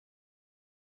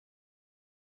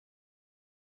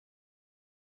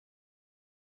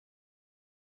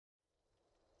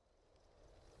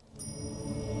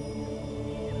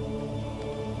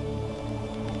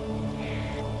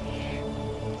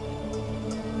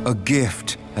A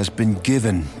gift has been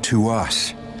given to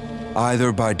us.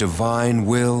 Either by divine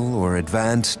will or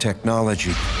advanced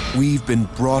technology, we've been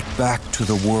brought back to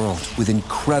the world with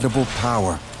incredible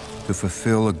power to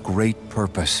fulfill a great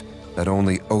purpose that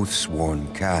only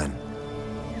Oathsworn can.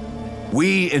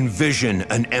 We envision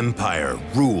an empire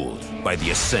ruled by the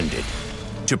Ascended,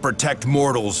 to protect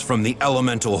mortals from the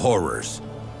elemental horrors.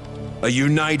 A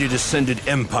united Ascended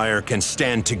Empire can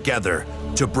stand together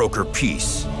to broker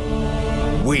peace.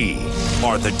 We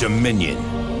are the Dominion.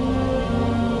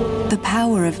 The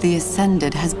power of the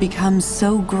Ascended has become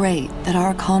so great that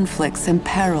our conflicts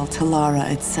imperil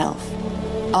Talara itself.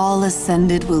 All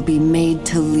Ascended will be made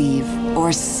to leave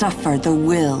or suffer the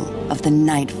will of the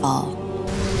Nightfall.